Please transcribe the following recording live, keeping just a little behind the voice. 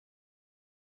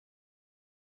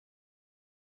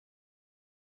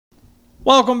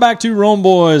Welcome back to Rome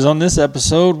Boys. On this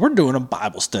episode, we're doing a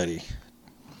Bible study.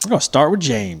 We're going to start with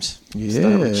James.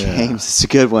 Start with James. It's a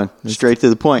good one. Straight to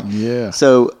the point. Yeah.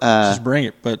 So just bring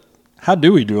it. But how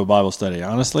do we do a Bible study?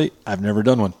 Honestly, I've never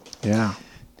done one. Yeah.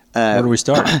 Where do we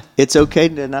start? It's okay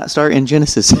to not start in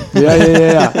Genesis.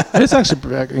 Yeah. It's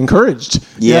actually encouraged.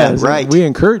 Yeah, right. We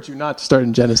encourage you not to start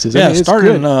in Genesis. Yeah, I mean,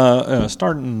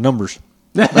 start in Numbers.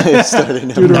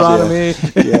 Deuteronomy.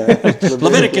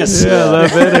 Leviticus. Yeah,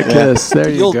 Leviticus. There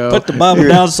you You'll go. put the Bible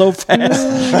down so fast.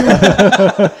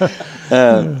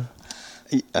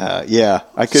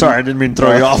 I couldn't. Sorry, I didn't mean to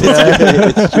throw you off.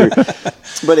 It's true.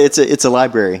 But it's a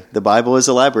library. The Bible is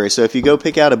a library. So if you go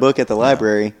pick out a book at the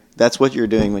library, that's what you're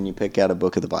doing when you pick out a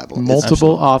book of the Bible.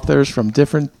 Multiple authors from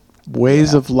different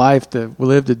ways of life that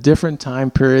lived at different time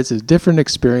periods, at different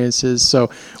experiences. So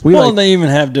and they even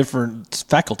have different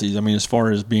faculties. I mean, as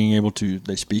far as being able to,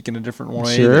 they speak in a different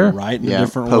way, Sure. they write in a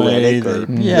different poetic way, or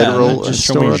literal, just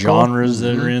so many historical. genres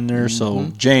that are in there. So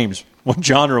James, what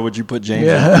genre would you put James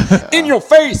in? In your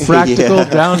face. practical,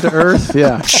 down to earth.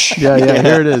 Yeah.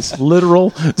 Here it is.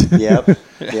 Literal. Yep.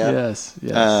 Yes.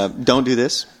 Don't do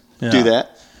this. Yeah. Do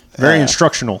that. Very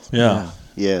instructional. Yeah.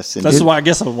 Yes. And That's why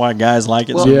guys like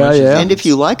it so Yeah, much. yeah. And if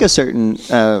you like a certain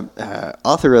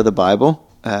author of the Bible,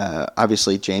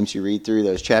 obviously, James, you read through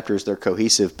those chapters, they're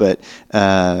cohesive, but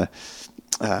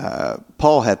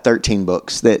Paul had 13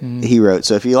 books that he wrote.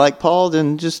 So if you like Paul,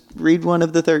 then just read one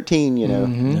of the 13,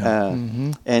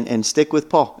 and stick with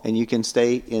Paul, and you can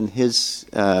stay in his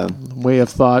Way of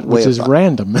thought, which is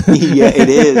random. Yeah, it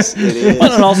is. It is.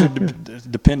 Well, it also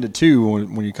depended, too,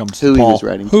 when you come to Who he Paul, was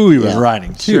writing to. who he was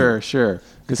writing to. Sure.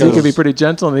 Because he could be pretty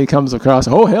gentle, and he comes across,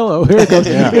 oh, hello, here it goes.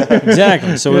 Yeah,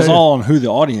 exactly. So it's all on who the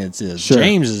audience is. Sure.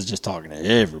 James is just talking to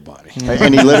everybody.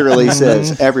 And he literally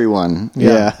says, everyone.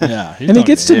 Yeah. Yeah, And he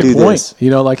gets to the Do point, this.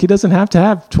 like he doesn't have to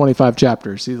have 25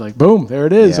 chapters. He's like, boom, there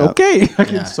it is. Yeah. Okay, I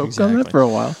can Yeah, soak on exactly. that for a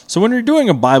while. So when you're doing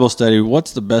a Bible study,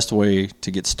 what's the best way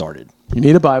to get started? You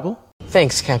need a Bible,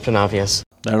 Thanks, Captain Obvious.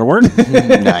 That'll work.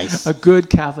 Nice. a good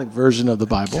Catholic version of the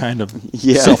Bible. Kind of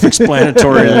Yeah.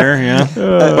 self-explanatory there, yeah.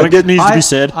 But it needs to be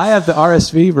said. I have the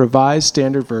RSV Revised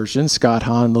Standard Version. Scott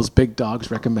Hahn, those big dogs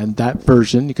recommend that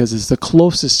version because it's the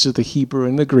closest to the Hebrew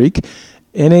and the Greek.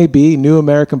 NAB, New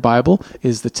American Bible,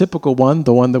 is the typical one,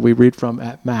 the one that we read from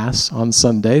at Mass on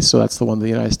Sunday. So that's the one the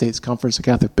United States Conference of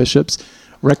Catholic Bishops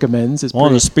recommends. It's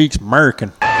One that speaks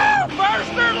American.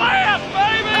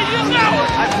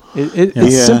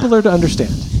 It's simpler to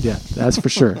understand. Yeah, that's for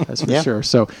sure. That's for sure.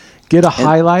 So get a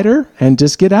highlighter and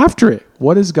just get after it.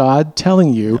 What is God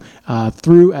telling you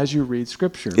through as you read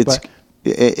Scripture?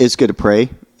 It's good to pray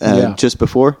just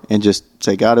before and just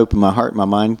say, God, open my heart, my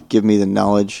mind, give me the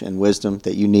knowledge and wisdom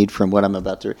that you need from what I'm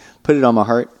about to put it on my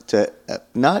heart to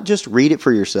not just read it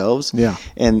for yourselves. Yeah.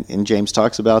 And James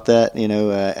talks about that,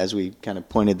 as we kind of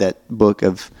pointed that book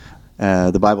of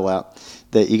the Bible out,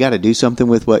 that you got to do something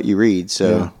with what you read.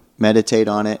 So meditate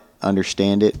on it,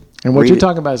 understand it. And what you're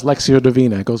talking about is Lectio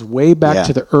Divina. It goes way back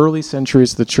to the early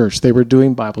centuries of the church. They were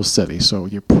doing Bible study. So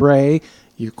you pray,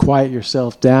 you quiet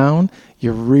yourself down,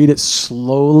 you read it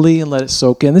slowly and let it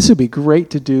soak in. This would be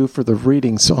great to do for the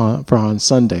readings on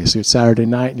Sunday. So it's Saturday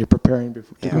night and you're preparing to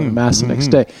go to Mass the next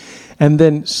day. And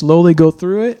then slowly go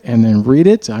through it and then read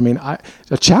it. I mean,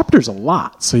 a chapter's a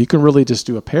lot, so you can really just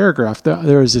do a paragraph.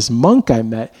 There was this monk I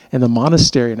met in the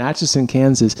monastery in Atchison,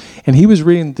 Kansas, and he was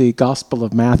reading the Gospel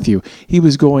of Matthew. He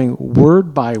was going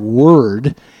word by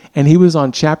word, and he was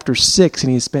on chapter 6,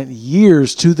 and he spent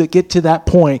years to get to that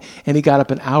point, and he got up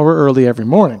an hour early every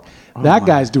morning. That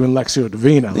guy's doing Lectio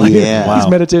Divina. He's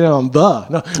meditating on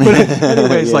But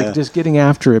anyways, just getting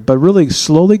after it. But really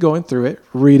slowly going through it,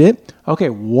 read it. Okay,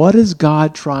 what is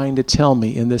God trying to tell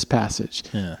me in this passage?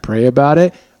 Yeah. Pray about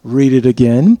it. Read it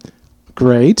again.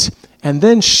 Great. And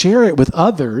then share it with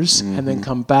others and then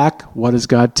come back. What is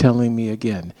God telling me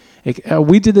again?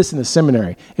 We did this in the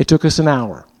seminary. It took us an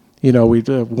hour. We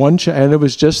did and it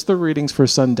was just the readings for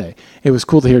Sunday. It was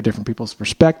cool to hear different people's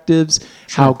perspectives,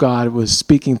 how God was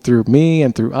speaking through me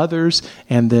and through others.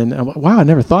 And then, wow, I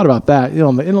never thought about that,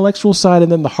 on the intellectual side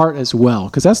and then the heart as well,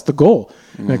 because that's the goal.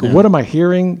 What am I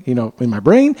hearing, in my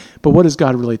brain, but what is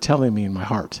God really telling me in my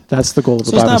heart? That's the goal of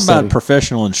the Bible study. It's not about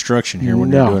professional instruction here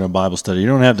when you're doing a Bible study. You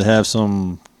don't have to have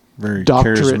some very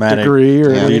doctorate charismatic degree or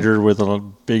leader with a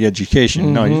big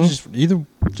education. No, you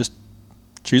just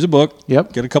choose a book.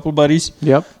 Yep. Get a couple of buddies.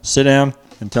 Yep. Sit down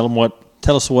and tell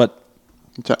us what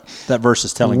that verse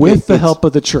is telling with you. the help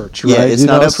of the church, right? Yeah, it's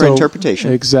not up for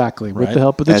interpretation. Exactly. With Right. the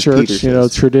help of the As church, Peter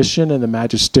says. tradition and the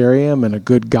magisterium and a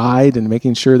good guide and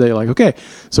making sure that you're like, okay,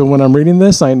 so when I'm reading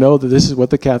this, I know that this is what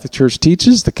the Catholic Church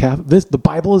teaches. The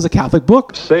Bible is a Catholic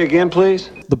book. Say again, please.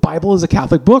 The Bible is a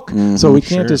Catholic book. So we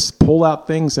can't just pull out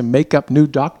things and make up new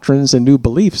doctrines and new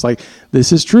beliefs. Like,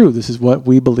 this is true. This is what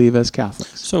we believe as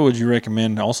Catholics. So would you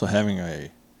recommend also having a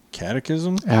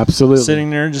catechism Absolutely. sitting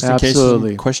there just in case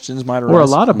some questions might arise? Or a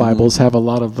lot of Bibles have a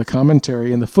lot of the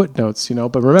commentary and the footnotes,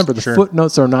 but remember, the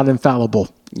footnotes are not infallible.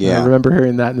 Yeah. I remember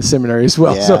hearing that in the seminary as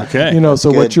well. Yeah. So, Okay. so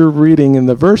what Good. you're reading in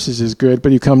the verses is good,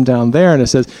 but you come down there and it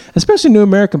says, especially New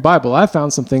American Bible, I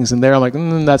found some things in there. I'm like,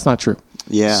 that's not true.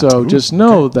 Yeah. So just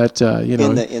know that,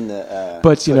 in the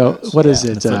but footnotes, what is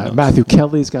yeah. it? footnotes. Matthew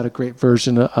Kelly's got a great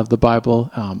version of the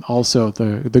Bible. Also,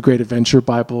 the Great Adventure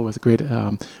Bible with great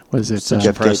what is it?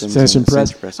 Jeff Gibbons and Ascension Press.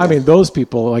 Ascension Press, I yeah. mean, those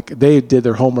people they did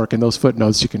their homework, and those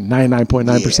footnotes you can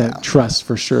 99.9% Yeah. trust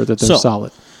for sure that they're So,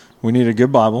 solid. We need a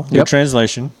good Bible, good Yep.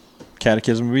 translation.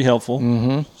 Catechism would be helpful.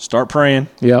 Mm-hmm. Start praying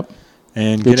Yep.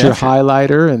 and Get get your after it.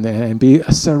 highlighter and be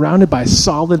surrounded by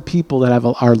solid people that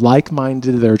are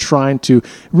like-minded. They're trying to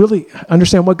really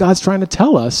understand what God's trying to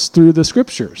tell us through the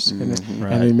scriptures.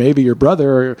 Right. And then maybe your brother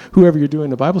or whoever you're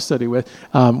doing the Bible study with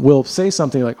will say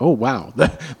something like, "Oh, wow,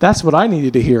 that's what I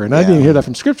needed to hear, and I didn't hear that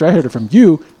from scripture. I heard it from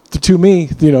you to me,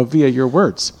 via your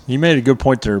words." You made a good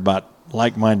point there about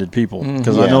like-minded people,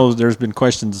 because I Yeah. know there's been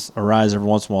questions arise every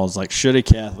once in a while. It's like, should a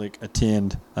Catholic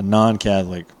attend a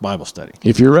non-Catholic Bible study?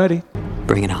 If you're ready.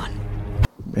 Bring it on.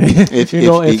 If you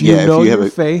know have your a-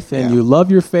 faith and yeah. you love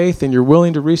your faith and you're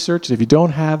willing to research it, if you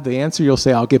don't have the answer, you'll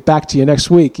say, "I'll get back to you next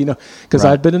week." Because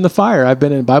Right. I've been in the fire. I've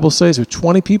been in Bible studies with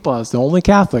 20 people. I was the only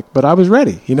Catholic, but I was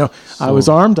ready. I was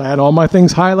armed. I had all my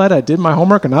things highlighted. I did my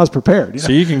homework, and I was prepared.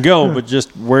 So you can go, but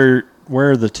just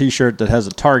wear the T-shirt that has a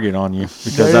target on you,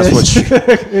 because that's what you,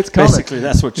 it's coming. basically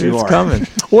that's what you It's are. coming.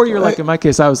 Or you're like in my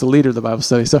case, I was the leader of the Bible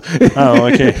study. So Oh,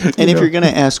 okay. And if you're going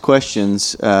to ask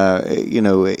questions,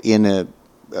 in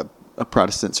a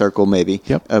Protestant circle, maybe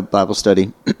Yep. a Bible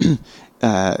study,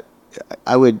 I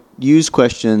would use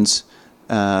questions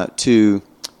to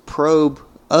probe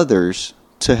others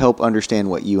to help understand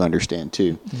what you understand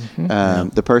too.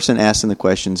 The person asking the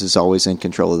questions is always in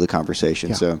control of the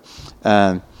conversation. Yeah.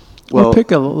 So, or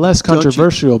pick a less don't you-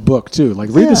 controversial book too. Like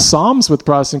read Yeah. the Psalms with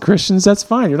Protestant Christians. That's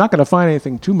fine. You're not going to find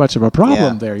anything too much of a problem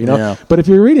Yeah. there, Yeah. But if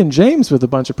you're reading James with a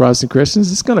bunch of Protestant Christians,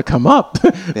 it's going to come up.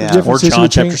 The Yeah. differences Or John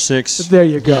between- chapter 6. There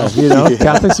you go.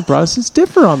 Catholics and Protestants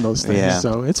differ on those things, Yeah.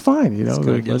 so it's fine.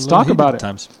 gonna get a Let's little talk heated about at it.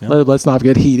 times. Yeah. Let's not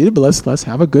get heated, but let's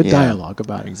have a good Yeah. dialogue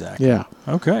about it. Exactly. Yeah.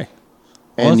 Okay.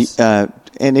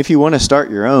 and if you want to start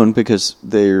your own, because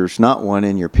there's not one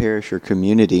in your parish or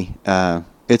community,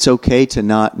 it's okay to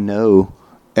not know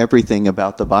everything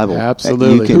about the Bible.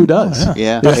 Absolutely. Who does? Oh,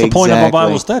 Yeah, That's the point of a exactly.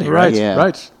 Bible study, right? Right. Yeah.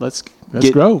 Right. Let's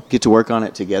Get, grow. get to work on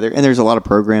it together. And there's a lot of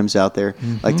programs out there,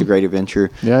 like the Great Adventure.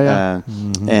 Yeah,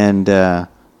 yeah.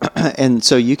 And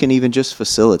so you can even just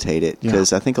facilitate it,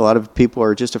 because I think a lot of people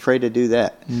are just afraid to do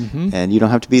that. And you don't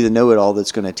have to be the know-it-all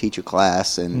that's going to teach a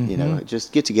class, and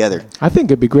just get together. I think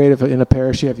it'd be great if in a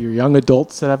parish you have your young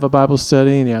adults that have a Bible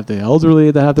study, and you have the elderly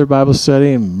that have their Bible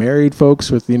study, and married folks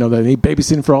with that need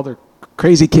babysitting for all their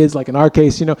crazy kids, like in our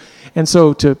case, And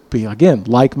so to be again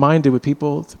like-minded with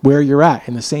people where you're at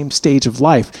in the same stage of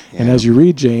life, and as you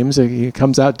read James, it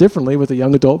comes out differently with a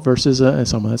young adult versus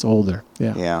someone that's older.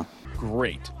 Yeah. Yeah.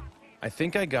 Great. I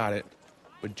think I got it,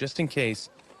 but just in case,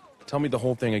 tell me the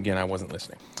whole thing again. I wasn't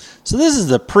listening. So this is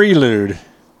the prelude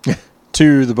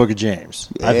to the Book of James,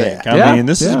 I Yeah. think. Yeah. I mean,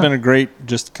 this has Yeah. been a great,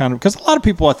 just kind of, because a lot of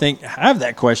people, I think, have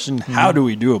that question: how do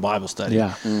we do a Bible study?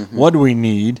 Yeah. What do we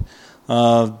need?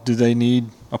 Do they need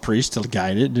a priest to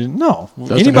guide it? No,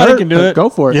 Doesn't anybody hurt, can do but it. go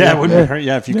for it. Yeah, Yeah. it wouldn't Yeah. hurt.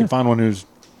 Yeah, if you can find one who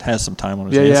has some time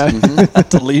on his Yeah, hands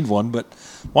to lead one, but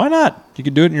why not? You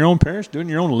could do it in your own parish, do it in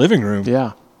your own living room.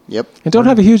 Yeah. Yep. And don't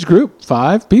have a huge group,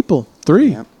 5 people,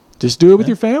 3. Yep. Just do it with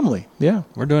your family. Yeah,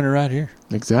 We're doing it right here.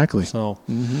 exactly. So,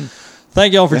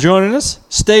 thank y'all for joining us.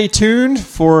 Stay tuned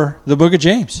for the Book of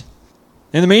James.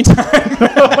 In the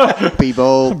meantime, Be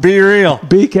bold. be real.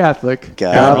 Be Catholic.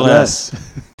 God bless.